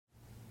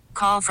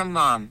Call from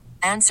mom.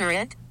 Answer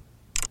it.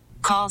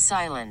 Call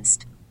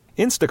silenced.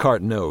 Instacart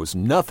knows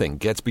nothing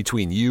gets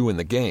between you and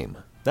the game.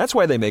 That's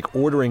why they make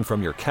ordering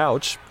from your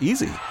couch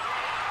easy.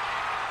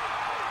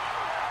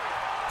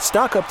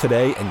 Stock up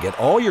today and get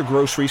all your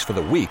groceries for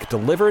the week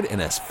delivered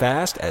in as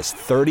fast as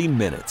 30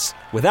 minutes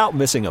without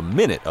missing a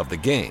minute of the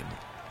game.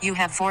 You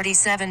have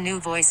 47 new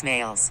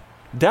voicemails.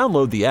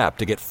 Download the app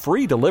to get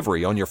free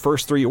delivery on your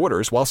first 3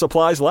 orders while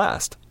supplies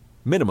last.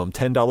 Minimum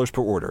 $10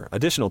 per order.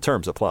 Additional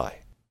terms apply.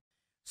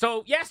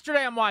 So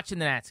yesterday I'm watching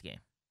the Nats game.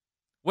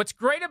 What's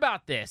great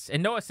about this,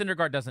 and Noah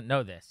Syndergaard doesn't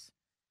know this,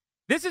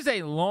 this is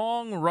a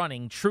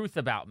long-running truth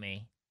about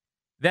me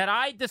that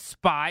I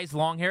despise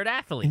long-haired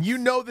athletes. And you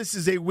know this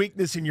is a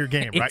weakness in your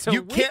game, right?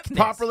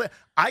 It's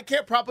I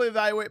can't properly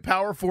evaluate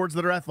power forwards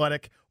that are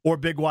athletic or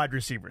big wide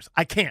receivers.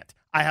 I can't.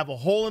 I have a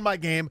hole in my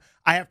game.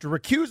 I have to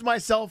recuse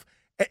myself.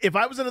 If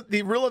I was in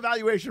the real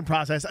evaluation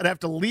process, I'd have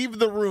to leave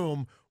the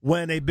room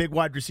when a big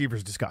wide receiver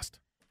is discussed.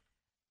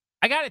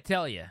 I got to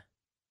tell you,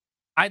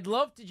 I'd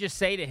love to just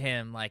say to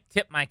him, like,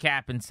 tip my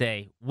cap and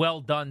say, well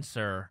done,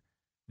 sir.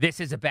 This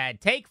is a bad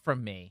take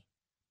from me.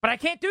 But I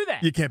can't do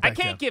that. You can't. I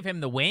can't give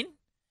him the win.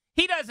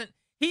 He doesn't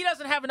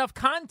have enough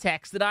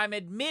context that I'm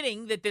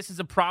admitting that this is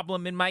a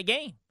problem in my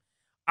game.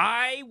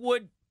 I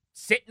would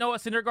sit Noah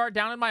Syndergaard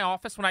down in my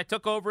office when I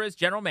took over as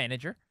general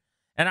manager,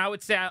 and I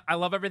would say, I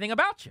love everything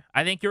about you.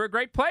 I think you're a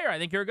great player. I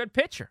think you're a good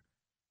pitcher.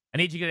 I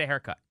need you to get a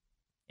haircut.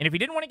 And if you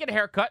didn't want to get a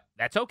haircut,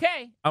 that's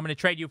okay. I'm going to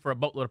trade you for a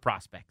boatload of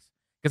prospects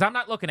because I'm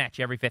not looking at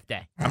you every 5th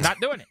day. I'm not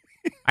doing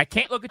it. I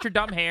can't look at your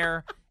dumb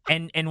hair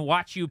and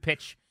watch you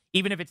pitch,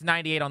 even if it's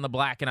 98 on the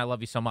black and I love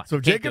you so much. So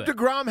Jacob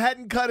deGrom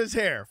hadn't cut his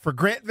hair for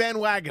Grant Van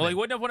Wagenen. Well, he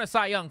wouldn't have won a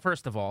Cy Young,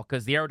 first of all,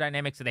 because the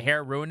aerodynamics of the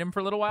hair ruined him for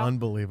a little while.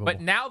 Unbelievable.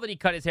 But now that he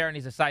cut his hair and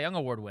he's a Cy Young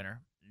Award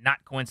winner,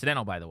 not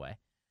coincidental, by the way.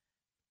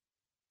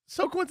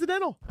 So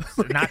coincidental.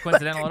 Not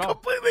coincidental at all.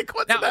 Completely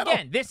coincidental. Now,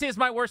 again, this is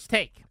my worst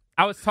take.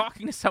 I was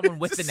talking to someone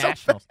with the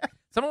Nationals.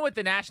 Someone with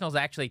the Nationals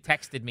actually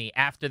texted me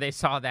after they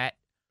saw that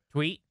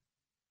tweet,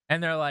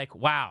 and they're like,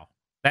 wow.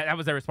 That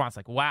was their response,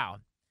 like, wow.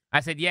 I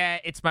said, yeah,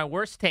 it's my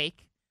worst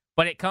take,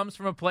 but it comes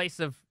from a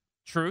place of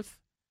truth.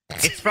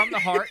 It's from the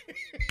heart.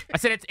 I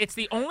said, it's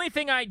the only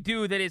thing I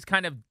do that is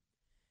kind of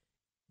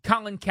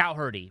Colin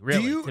Cowherd-y,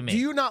 really, to me. Do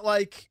you not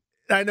like...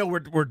 I know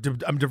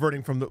I'm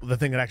diverting from the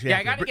thing that actually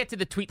happened. I got to get to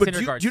the tweet but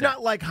Syndergaard do you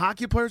not like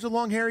hockey players with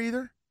long hair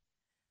either?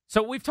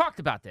 So we've talked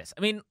about this.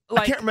 I mean,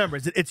 I can't remember.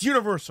 It's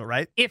universal,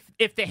 right?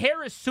 If the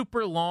hair is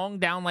super long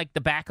down like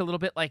the back a little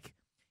bit, like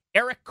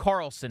Erik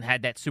Karlsson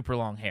had that super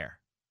long hair.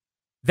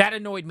 That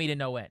annoyed me to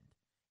no end.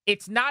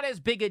 It's not as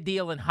big a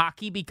deal in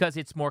hockey because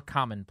it's more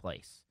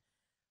commonplace.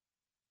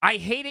 I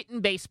hate it in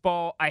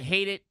baseball. I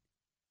hate it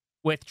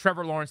with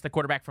Trevor Lawrence, the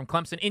quarterback from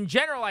Clemson. In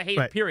general, I hate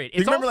it, period.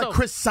 You remember like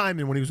Chris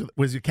Simon when he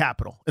was at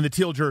Capital in the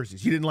teal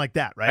jerseys. You didn't like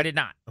that, right? I did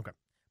not. Okay.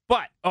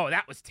 But,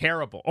 that was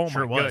terrible. Oh,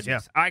 sure my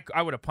goodness. Yeah.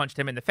 I would have punched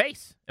him in the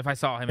face if I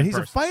saw him and in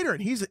person. He's a fighter,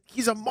 and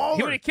he's a mauler.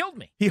 He would have killed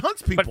me. He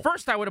hunts people. But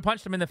first, I would have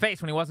punched him in the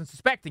face when he wasn't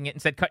suspecting it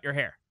and said, cut your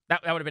hair.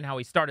 That would have been how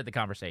he started the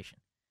conversation.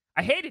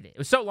 I hated it. It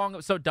was so long. It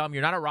was so dumb.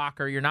 You're not a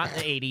rocker. You're not in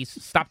the 80s.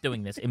 Stop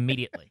doing this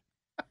immediately.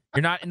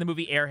 You're not in the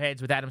movie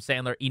Airheads with Adam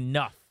Sandler.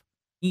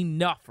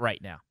 Enough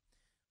right now.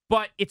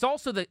 But it's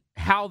also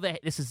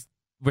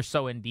we're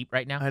so in deep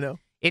right now. I know.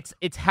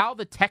 It's how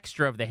the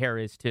texture of the hair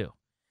is too.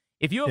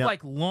 If you have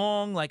like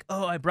long, like,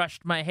 I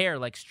brushed my hair,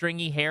 like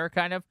stringy hair,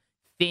 kind of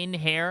thin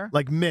hair.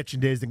 Like Mitch in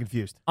Dazed and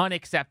Confused.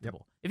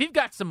 Unacceptable. Yep. If you've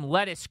got some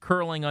lettuce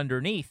curling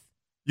underneath.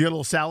 You got a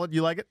little salad,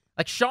 you like it?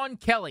 Like Sean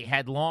Kelly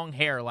had long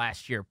hair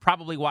last year,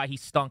 probably why he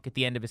stunk at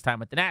the end of his time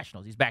with the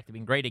Nationals. He's back to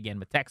being great again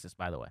with Texas,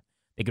 by the way.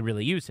 They could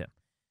really use him.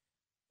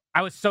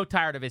 I was so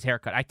tired of his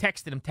haircut. I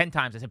texted him 10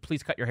 times. I said,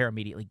 please cut your hair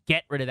immediately.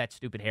 Get rid of that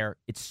stupid hair.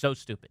 It's so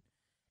stupid.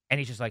 And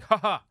he's just like,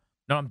 no,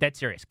 I'm dead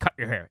serious. Cut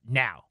your hair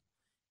now.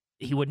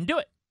 He wouldn't do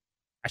it.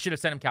 I should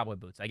have sent him cowboy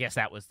boots. I guess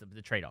that was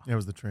the trade-off. That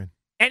was the trade.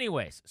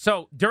 Anyways,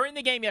 so during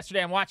the game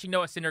yesterday, I'm watching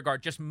Noah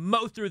Syndergaard just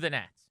mow through the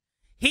Nats.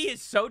 He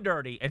is so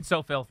dirty and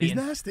so filthy. He's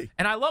nasty.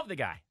 And I love the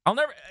guy.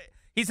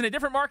 He's in a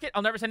different market.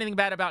 I'll never say anything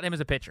bad about him as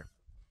a pitcher.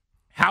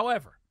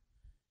 However,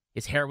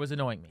 his hair was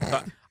annoying me.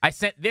 So I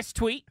sent this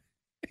tweet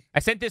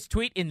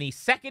in the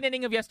second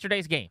inning of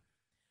yesterday's game.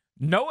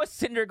 Noah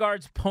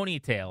Syndergaard's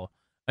ponytail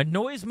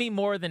annoys me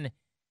more than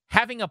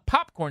having a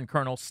popcorn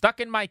kernel stuck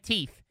in my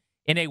teeth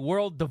in a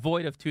world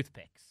devoid of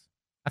toothpicks.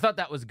 I thought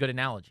that was a good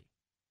analogy.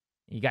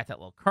 You got that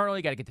little kernel,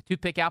 you got to get the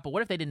toothpick out, but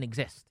what if they didn't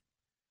exist?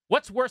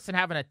 What's worse than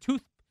having a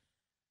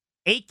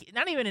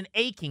not even an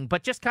aching,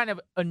 but just kind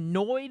of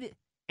annoyed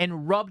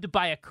and rubbed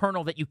by a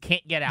kernel that you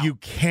can't get out? You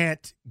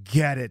can't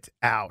get it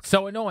out.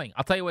 So annoying.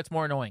 I'll tell you what's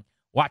more annoying.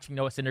 Watching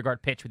Noah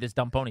Syndergaard pitch with his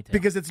dumb ponytail.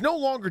 Because it's no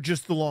longer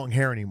just the long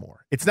hair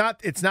anymore. It's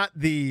not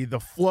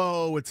the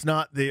flow. It's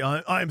not the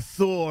I'm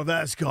Thor of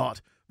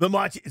Asgard.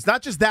 It's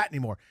not just that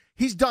anymore.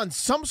 He's done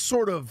some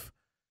sort of.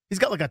 He's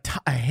got like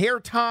a hair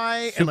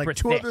tie Super and like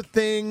two thick. other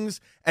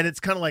things, and it's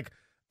kind of like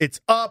it's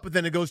up, but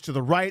then it goes to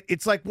the right.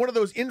 It's like one of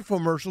those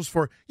infomercials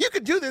for you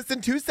could do this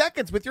in 2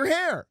 seconds with your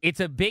hair. It's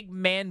a big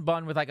man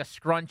bun with like a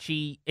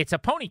scrunchy. It's a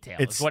ponytail.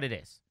 It's what it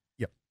is.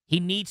 Yep. He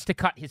needs to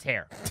cut his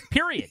hair.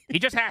 Period. He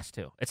just has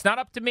to. It's not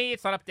up to me.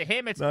 It's not up to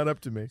him. It's not up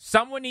to me.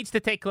 Someone needs to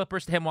take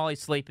clippers to him while he's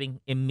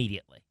sleeping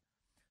immediately.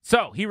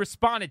 So he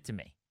responded to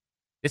me.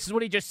 This is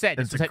what he just said.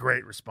 It's a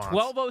great response.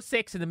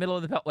 12:06 in the middle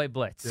of the Beltway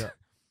Blitz. Yeah.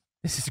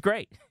 This is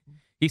great.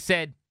 He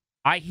said,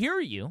 I hear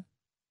you.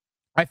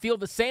 I feel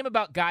the same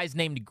about guys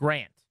named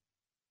Grant.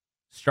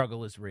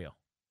 Struggle is real.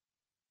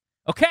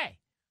 Okay.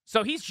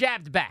 So he's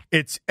jabbed back.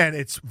 It's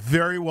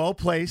very well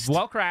placed.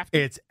 Well crafted.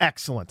 It's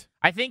excellent.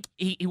 I think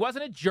he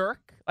wasn't a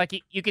jerk. Like,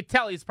 you could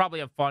tell he's probably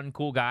a fun,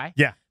 cool guy.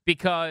 Yeah.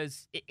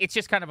 Because it's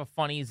just kind of a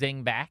funny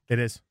zing back. It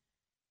is.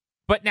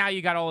 But now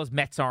you got all his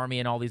Mets army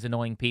and all these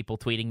annoying people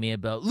tweeting me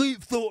about,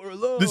 leave Thor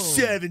alone. The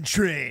 7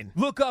 train.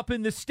 Look up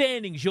in the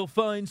standings. You'll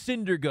find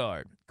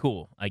Syndergaard.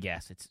 Cool, I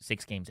guess. It's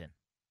 6 games in.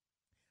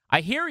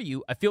 I hear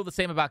you. I feel the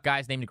same about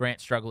guys named Grant.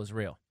 Struggle is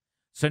real.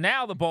 So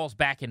now the ball's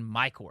back in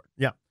my court.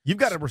 Yeah. You've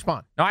got to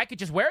respond. Now, I could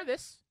just wear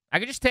this. I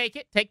could just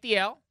take the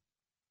L,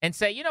 and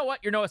say, you know what?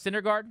 You're Noah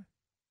Syndergaard.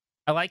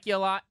 I like you a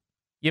lot.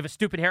 You have a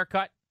stupid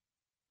haircut,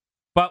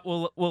 but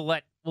we'll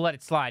let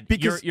it slide.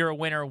 Because you're a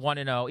winner,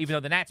 1-0. Even though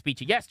the Nats beat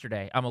you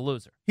yesterday, I'm a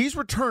loser. He's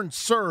returned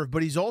serve,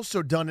 but he's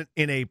also done it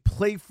in a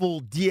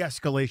playful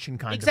de-escalation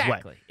kind of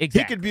way.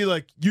 Exactly. He could be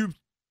like,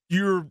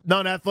 you're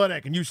not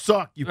athletic and you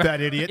suck, you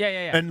fat idiot.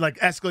 Yeah. And like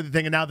escalate the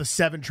thing, and now the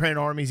 7 train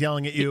army's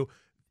yelling at you.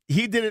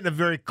 He did it in a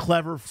very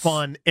clever,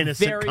 fun,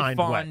 innocent kind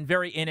of way. Very fun,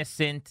 very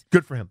innocent.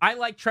 Good for him. I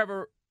like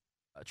Trevor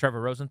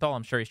Rosenthal.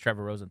 I'm sure he's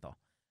Trevor Rosenthal,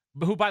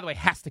 who, by the way,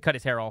 has to cut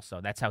his hair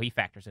also. That's how he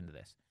factors into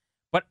this.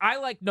 But I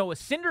like Noah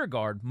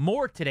Syndergaard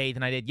more today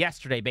than I did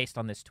yesterday based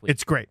on this tweet.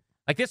 It's great.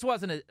 Like, this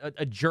wasn't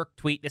a jerk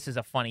tweet. This is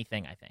a funny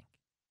thing, I think.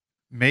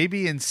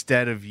 Maybe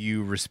instead of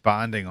you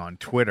responding on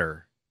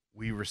Twitter,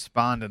 we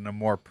respond in a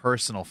more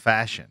personal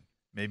fashion.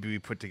 Maybe we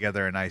put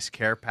together a nice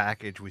care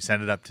package. We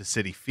send it up to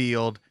Citi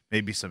Field.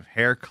 Maybe some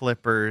hair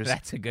clippers.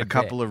 That's a good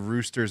couple bit. of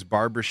Roosters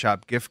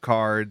barbershop gift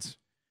cards.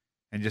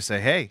 And just say,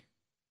 hey.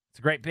 It's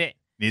a great bit.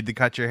 Need to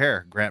cut your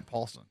hair. Grant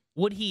Paulsen.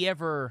 Would he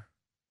ever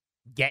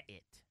get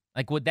it?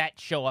 Like, would that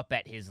show up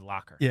at his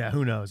locker? Yeah,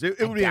 who knows? It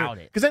would doubt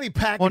it. Because any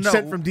package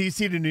sent from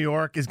D.C. to New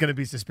York is going to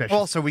be suspicious.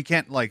 Well, so we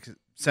can't,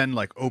 send,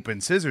 open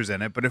scissors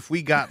in it. But if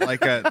we got,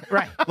 a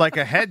right. like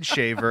a head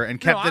shaver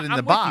and kept it in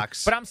the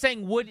box. But I'm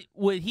saying,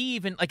 would he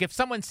even, if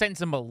someone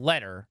sends him a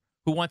letter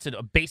who wants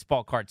a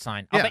baseball card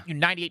signed, I'll bet you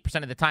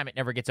 98% of the time it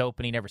never gets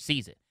open, he never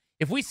sees it.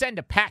 If we send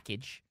a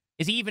package,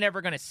 is he even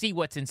ever going to see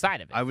what's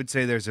inside of it? I would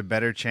say there's a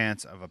better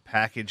chance of a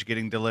package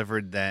getting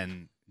delivered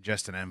than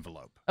just an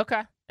envelope.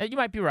 Okay. You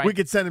might be right. We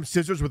could send him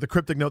scissors with a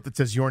cryptic note that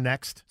says, "You're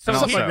next." So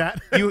something like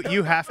that.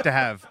 you have to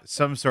have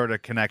some sort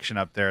of connection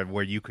up there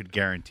where you could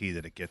guarantee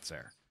that it gets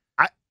there.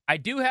 I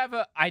do have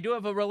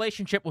a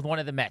relationship with one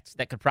of the Mets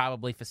that could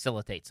probably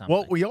facilitate something.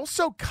 Well, we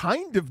also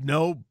kind of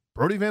know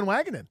Brody Van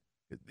Wagenen,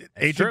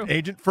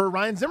 agent for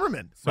Ryan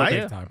Zimmerman, So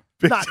right?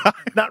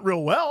 Not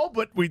real well,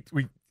 but we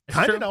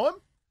kind of know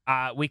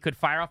him. We could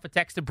fire off a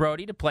text to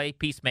Brody to play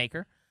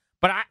peacemaker,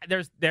 but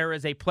there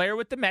is a player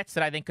with the Mets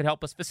that I think could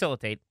help us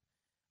facilitate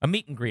a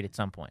meet and greet at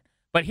some point.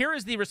 But here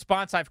is the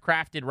response I've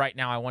crafted right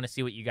now. I want to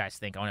see what you guys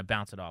think. I want to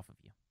bounce it off of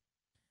you.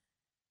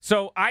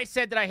 So I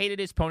said that I hated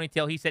his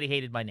ponytail. He said he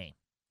hated my name.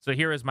 So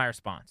here is my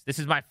response. This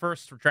is my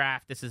first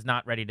draft. This is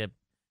not ready to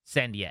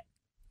send yet.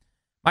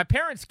 My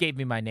parents gave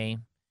me my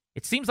name.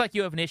 It seems like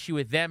you have an issue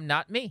with them,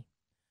 not me.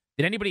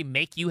 Did anybody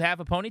make you have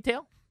a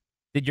ponytail?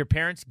 Did your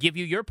parents give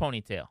you your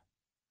ponytail?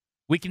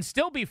 We can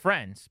still be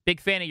friends.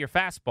 Big fan of your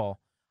fastball.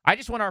 I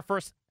just want our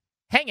first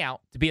hangout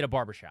to be at a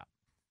barbershop.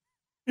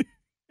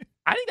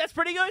 I think that's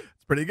pretty good.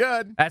 It's pretty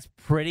good. That's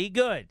pretty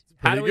good.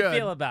 How do we good.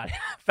 feel about it?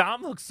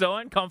 Thom looks so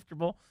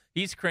uncomfortable.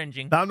 He's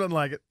cringing. Thom doesn't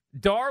like it.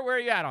 Dar, where are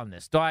you at on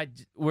this?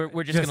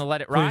 We're just going to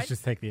let it ride? Please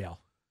just take the L.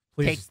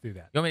 Please just do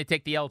that. You want me to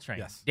take the L train?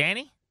 Yes.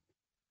 Danny?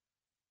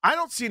 I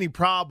don't see any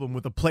problem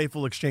with a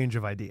playful exchange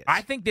of ideas.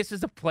 I think this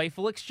is a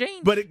playful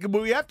exchange. But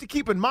we have to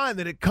keep in mind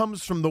that it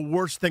comes from the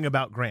worst thing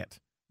about Grant,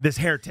 this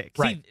hair take.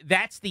 See,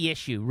 that's the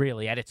issue,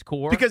 really, at its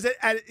core. Because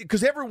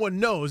everyone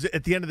knows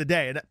at the end of the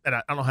day, and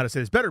I don't know how to say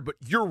this better, but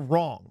you're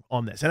wrong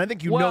on this. And I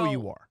think you know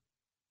you are.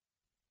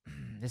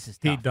 This is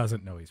tough. He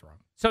doesn't know he's wrong.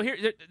 So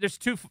there's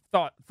two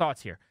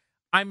thoughts here.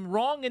 I'm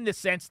wrong in the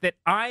sense that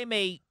I'm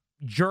a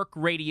jerk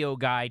radio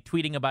guy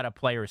tweeting about a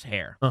player's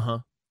hair. Uh-huh.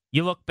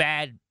 You look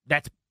bad.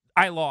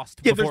 I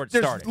lost before it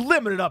started. There's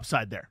limited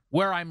upside there.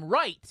 Where I'm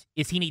right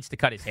is he needs to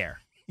cut his hair.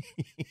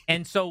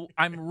 And so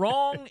I'm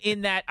wrong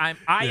in that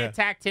I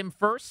attacked him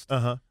first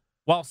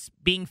while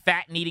being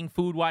fat and eating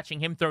food, watching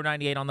him throw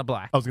 98 on the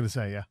black. I was going to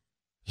say, yeah.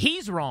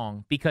 He's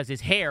wrong because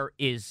his hair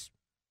is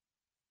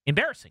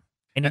embarrassing,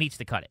 and he needs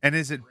to cut it. And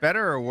is it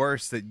better or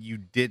worse that you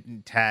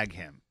didn't tag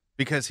him?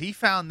 Because he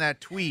found that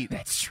tweet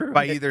That's true.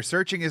 by either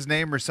searching his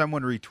name or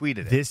someone retweeted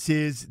it. This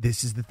is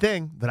the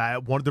thing that I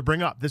wanted to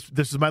bring up. This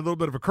is my little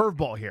bit of a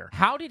curveball here.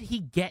 How did he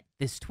get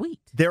this tweet?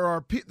 There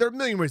are a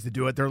million ways to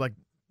do it. There are like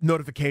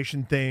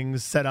notification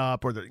things set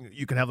up, or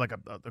you can have like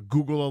a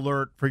Google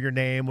alert for your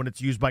name when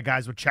it's used by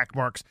guys with check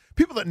marks.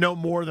 People that know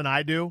more than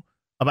I do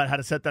about how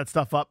to set that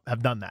stuff up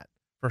have done that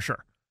for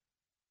sure.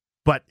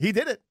 But he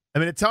did it. I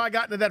mean, it's how I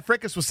got into that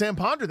fricas with Sam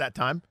Ponder that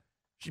time.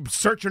 She was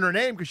searching her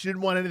name because she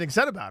didn't want anything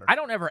said about her. I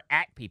don't ever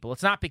at people.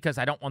 It's not because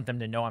I don't want them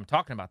to know I'm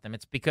talking about them.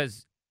 It's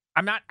because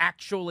I'm not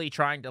actually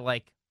trying to,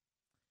 like,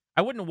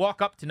 I wouldn't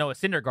walk up to Noah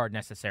Syndergaard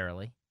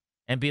necessarily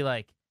and be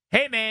like,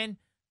 hey, man,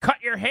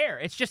 cut your hair.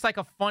 It's just like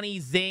a funny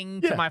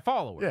zing to my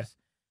followers. Yeah.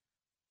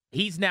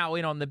 He's now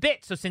in on the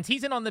bit. So since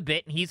he's in on the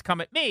bit and he's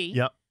come at me,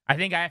 Yep. I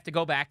think I have to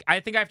go back. I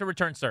think I have to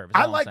return service.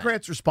 I like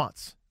Grant's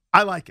response.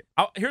 I like it.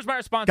 Oh, here's my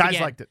response Guys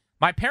again. liked it.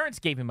 My parents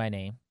gave me my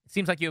name. It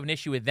seems like you have an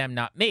issue with them,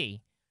 not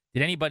me.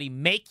 Did anybody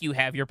make you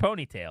have your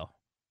ponytail?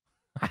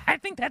 I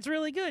think that's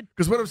really good.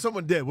 Because what if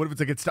someone did? What if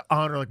it's like it's to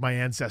honor like my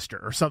ancestor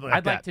or something like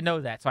I'd that? like to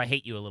know that, so I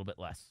hate you a little bit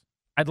less.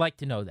 I'd like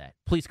to know that.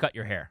 Please cut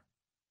your hair.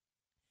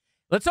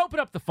 Let's open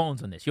up the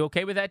phones on this. You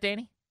okay with that,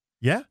 Danny?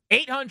 Yeah.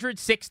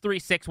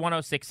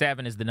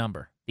 800-636-1067 is the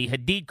number. The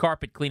Hadid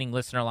carpet cleaning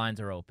listener lines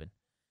are open.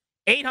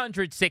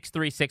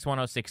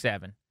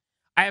 800-636-1067.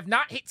 I have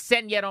not hit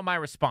send yet on my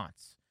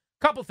response.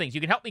 Couple things.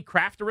 You can help me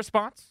craft a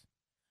response.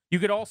 You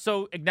could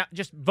also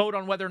just vote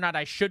on whether or not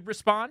I should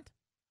respond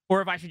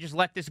or if I should just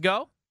let this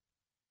go.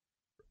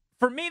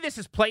 For me, this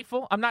is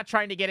playful. I'm not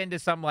trying to get into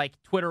some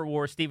like Twitter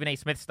war, Stephen A.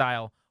 Smith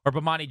style or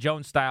Bomani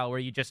Jones style where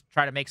you just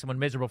try to make someone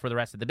miserable for the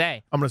rest of the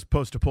day. I'm going to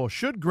post a poll.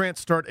 Should Grant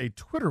start a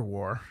Twitter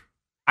war?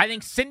 I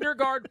think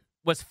Syndergaard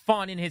was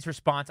fun in his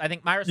response. I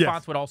think my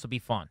response would also be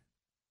fun.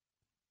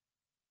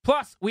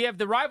 Plus, we have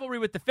the rivalry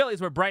with the Phillies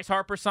where Bryce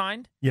Harper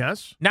signed.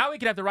 Yes. Now we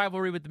could have the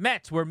rivalry with the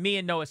Mets where me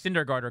and Noah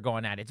Syndergaard are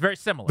going at it. It's very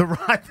similar.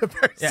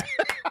 Yeah.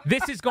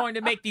 This is going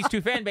to make these two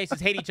fan bases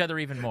hate each other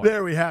even more.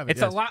 There we have it.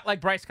 It's a lot like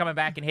Bryce coming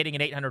back and hitting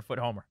an 800-foot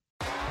homer.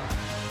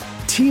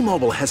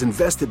 T-Mobile has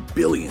invested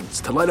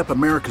billions to light up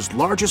America's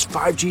largest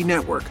 5G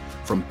network,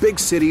 from big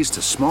cities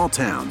to small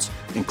towns,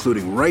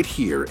 including right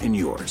here in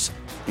yours.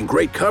 And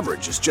great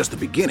coverage is just the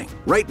beginning.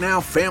 Right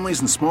now, families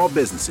and small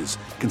businesses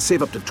can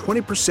save up to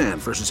 20%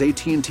 versus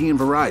AT&T and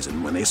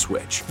Verizon when they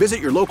switch.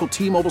 Visit your local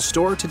T-Mobile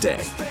store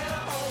today.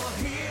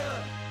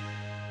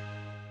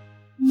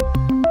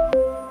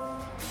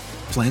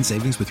 Plan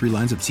savings with 3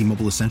 lines of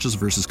T-Mobile Essentials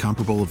versus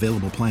comparable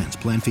available plans.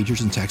 Plan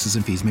features and taxes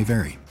and fees may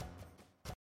vary.